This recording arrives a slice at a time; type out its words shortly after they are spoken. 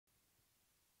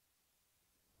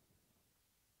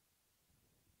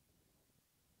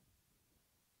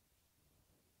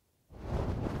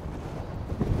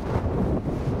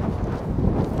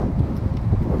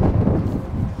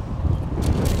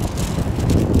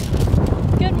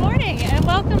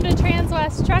Welcome to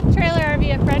Transwest Truck Trailer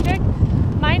RV at Frederick.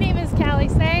 My name is Callie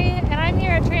Say, and I'm here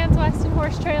at Transwest and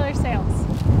Horse Trailer Sales.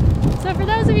 So for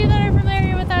those of you that are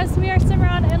familiar with us, we are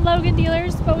Cimarron and Logan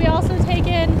dealers, but we also take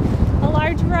in a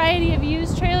large variety of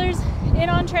used trailers in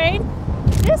on trade.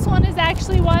 This one is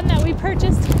actually one that we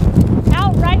purchased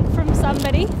outright from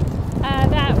somebody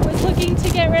that was looking to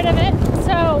get rid of it.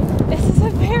 So this is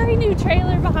a very new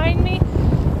trailer behind me.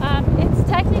 It's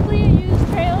technically a used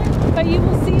trailer, but you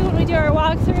will see when we do our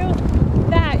walkthrough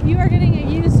that you are getting a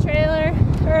used trailer,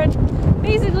 or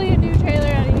basically a new trailer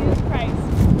at a used price.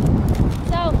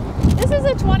 So this is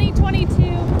a 2022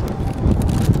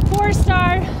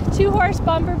 4-star 2-horse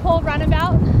bumper pull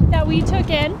runabout that we took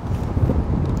in.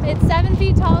 It's 7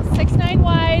 feet tall, 6'9"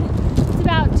 wide. It's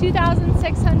about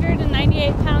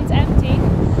 2,698 pounds empty.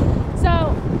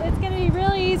 So it's going to be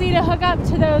really easy to hook up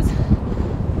to those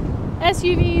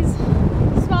SUVs,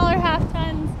 smaller half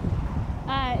tons,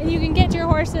 and you can get your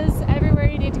horses everywhere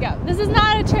you need to go. This is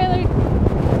not a trailer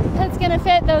that's going to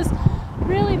fit those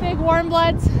really big warm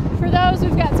bloods. For those,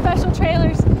 we've got special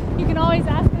trailers. You can always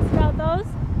ask us about those.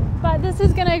 But this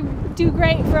is going to do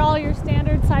great for all your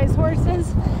standard size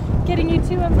horses, getting you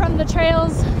to and from the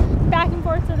trails, back and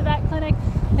forth to the vet clinic,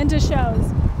 and to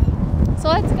shows. So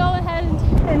let's go ahead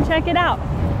and check it out.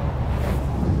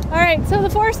 Alright, so the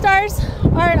 4-stars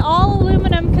are an all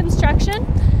aluminum construction.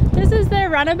 This is their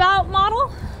runabout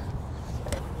model.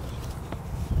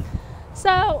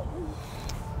 So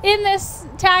in this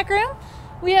tack room,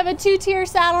 we have a 2-tier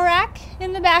saddle rack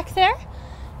in the back there.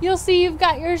 You'll see you've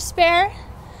got your spare.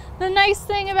 The nice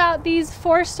thing about these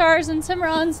 4-stars and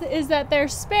Cimarrons is that their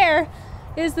spare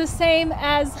is the same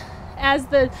as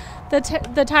the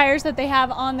tires that they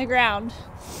have on the ground.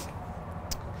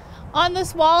 On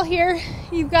this wall here,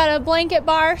 you've got a blanket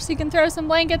bar, so you can throw some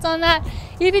blankets on that.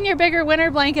 Even your bigger winter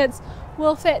blankets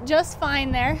will fit just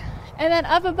fine there. And then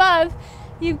up above,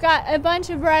 you've got a bunch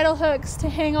of bridle hooks to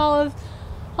hang all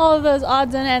of those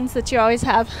odds and ends that you always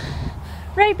have.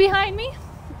 Right behind me,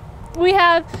 we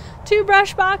have 2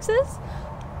 brush boxes.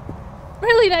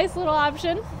 Really nice little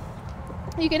option.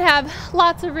 You can have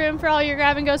lots of room for all your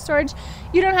grab and go storage.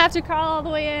 You don't have to crawl all the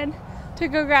way in to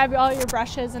go grab all your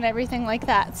brushes and everything like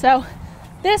that. So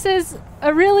this is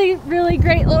a really, really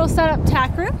great little setup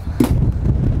tack room.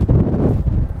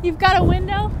 You've got a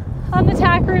window on the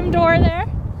tack room door there.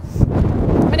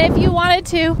 And if you wanted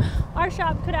to, our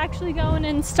shop could actually go and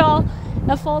install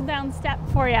a fold down step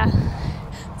for you.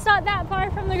 It's not that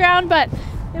far from the ground, but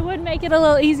it would make it a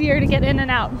little easier to get in and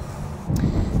out.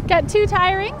 Got 2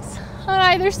 tie rings on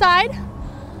either side.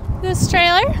 This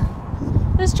trailer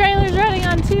is running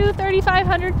on 2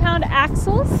 3,500-pound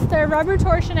axles. They're rubber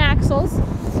torsion axles.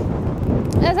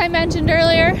 As I mentioned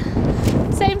earlier,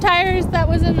 same tires that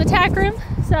was in the tack room.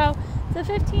 So it's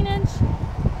a 15-inch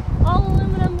all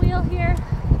aluminum wheel here,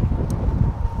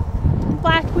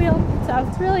 black wheel. So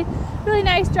it's really, really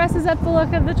nice. Dresses up the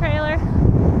look of the trailer.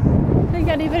 I think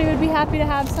anybody would be happy to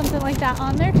have something like that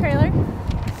on their trailer.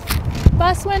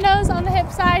 Bus windows on the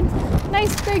hip side.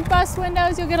 Nice big bus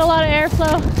windows. You'll get a lot of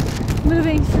airflow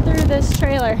moving through this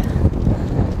trailer.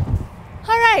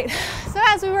 All right, so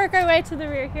as we work our way to the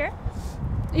rear here,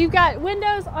 you've got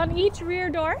windows on each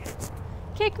rear door,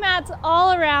 kick mats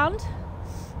all around,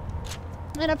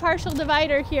 and a partial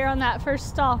divider here on that first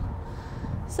stall.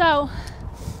 So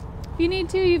if you need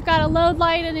to, you've got a load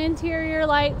light and interior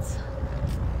lights.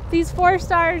 These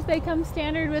 4-stars, they come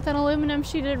standard with an aluminum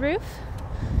sheeted roof.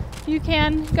 You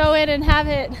can go in and have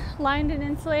it lined and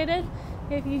insulated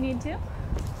if you need to.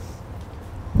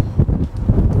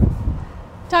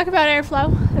 Talk about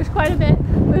airflow. There's quite a bit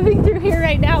moving through here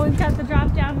right now. We've got the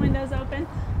drop down windows open.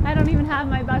 I don't even have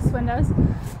my bus windows.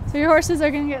 So your horses are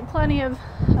going to get plenty of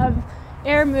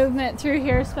air movement through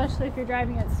here, especially if you're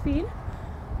driving at speed.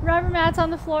 Rubber mats on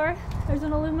the floor. There's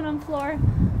an aluminum floor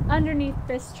underneath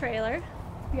this trailer.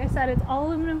 Like I said, it's all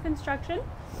aluminum construction.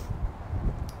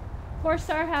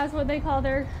 4-star has what they call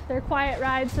their quiet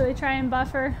ride, so they try and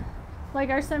buffer, like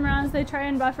our Cimarrons, they try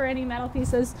and buffer any metal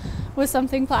pieces with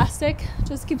something plastic.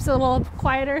 Just keeps it a little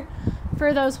quieter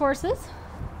for those horses.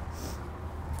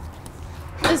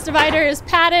 This divider is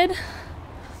padded,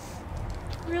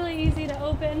 really easy to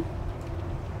open.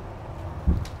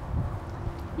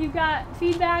 You've got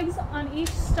feed bags on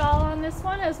each stall on this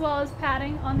one, as well as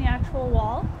padding on the actual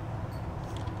wall.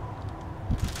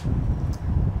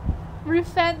 Roof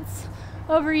vents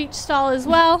over each stall as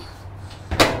well.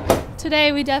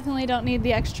 Today we definitely don't need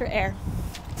the extra air.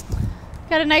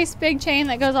 Got a nice big chain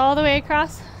that goes all the way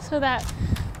across so that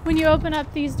when you open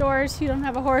up these doors, you don't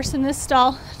have a horse in this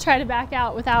stall try to back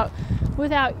out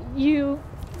without you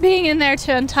being in there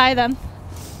to untie them.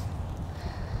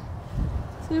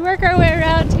 So we work our way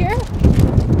around here.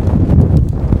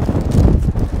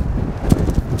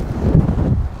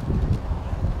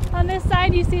 On this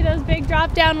side, you see those big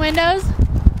drop-down windows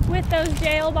with those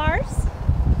jail bars.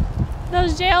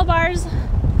 Those jail bars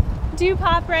do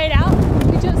pop right out.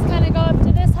 You just kind of go up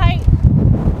to this height,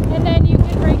 and then you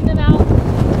can bring them out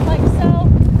like so.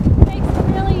 Makes it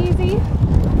really easy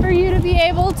for you to be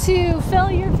able to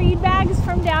fill your feed bags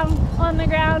from down on the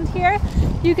ground here.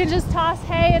 You can just toss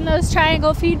hay in those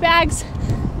triangle feed bags,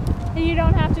 and you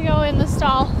don't have to go in the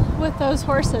stall with those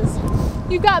horses.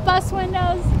 You've got bus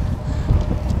windows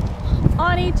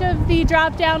on each of the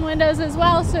drop-down windows as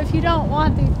well, so if you don't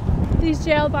want these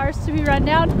jail bars to be run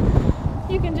down,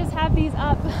 you can just have these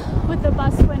up with the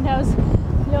bus windows.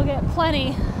 You'll get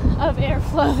plenty of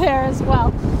airflow there as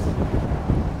well.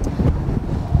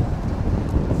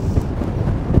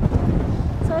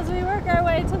 So as we work our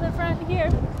way to the front here,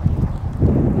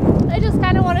 I just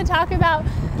kind of want to talk about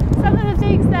some of the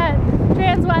things that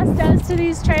Transwest does to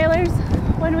these trailers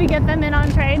when we get them in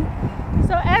on trade.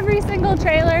 So every single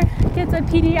trailer gets a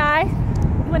PDI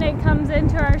when it comes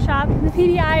into our shop. The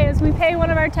PDI is we pay one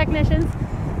of our technicians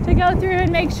to go through and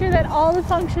make sure that all the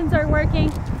functions are working,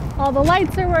 all the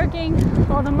lights are working,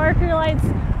 all the marker lights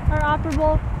are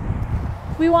operable.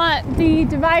 We want the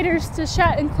dividers to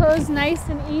shut and close nice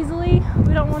and easily.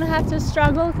 We don't want to have to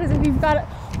struggle, because if you've got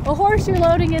a horse you're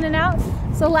loading in and out,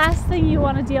 it's the last thing you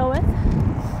want to deal with.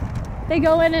 They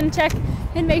go in and check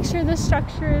and make sure the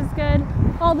structure is good,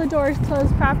 all the doors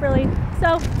close properly.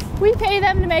 So we pay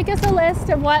them to make us a list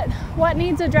of what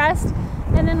needs addressed,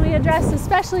 and then we address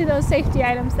especially those safety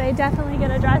items. They definitely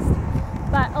get addressed,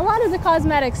 but a lot of the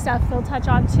cosmetic stuff they'll touch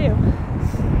on too.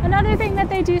 Another thing that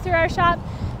they do through our shop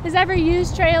is every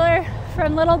used trailer,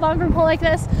 from little bumper pull like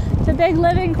this to big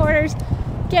living quarters,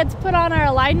 gets put on our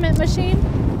alignment machine.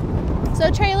 So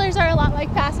trailers are a lot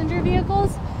like passenger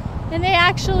vehicles, and they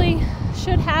actually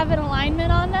should have an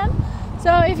alignment on them.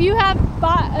 So if you have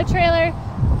bought a trailer,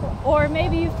 or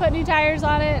maybe you've put new tires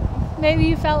on it, maybe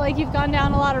you felt like you've gone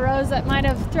down a lot of roads that might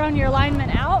have thrown your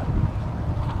alignment out,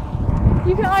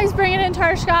 you can always bring it into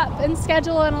our shop and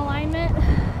schedule an alignment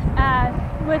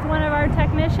with one of our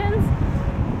technicians.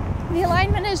 The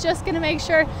alignment is just going to make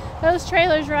sure those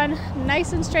trailers run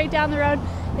nice and straight down the road.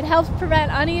 It helps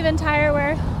prevent uneven tire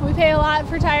wear. We pay a lot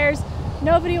for tires.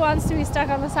 Nobody wants to be stuck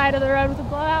on the side of the road with a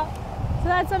blowout. So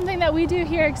that's something that we do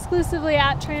here exclusively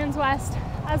at Transwest.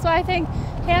 That's why I think,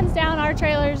 hands down, our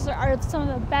trailers are some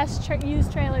of the best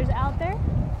used trailers out there.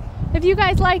 If you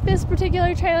guys like this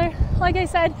particular trailer, like I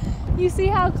said, you see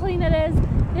how clean it is.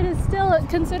 It is still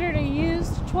considered a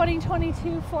used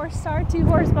 2022 4-star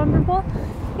 2-horse bumper pull.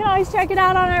 You can always check it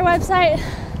out on our website.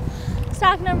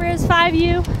 Stock number is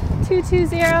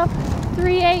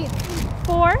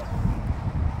 5U220384.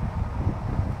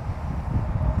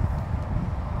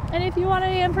 And if you want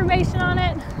any information on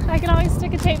it, I can always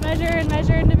stick a tape measure and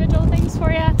measure individual things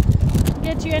for you,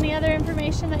 get you any other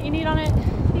information that you need on it.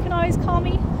 You can always call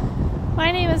me.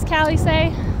 My name is Callie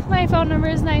Say. My phone number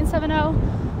is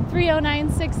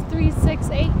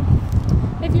 970-309-6368.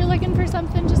 If you're looking for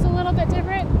something just a little bit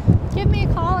different, give me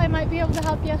a call. I might be able to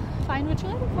help you find what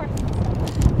you're looking for.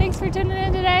 So, thanks for tuning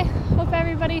in today. Hope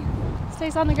everybody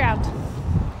stays on the ground.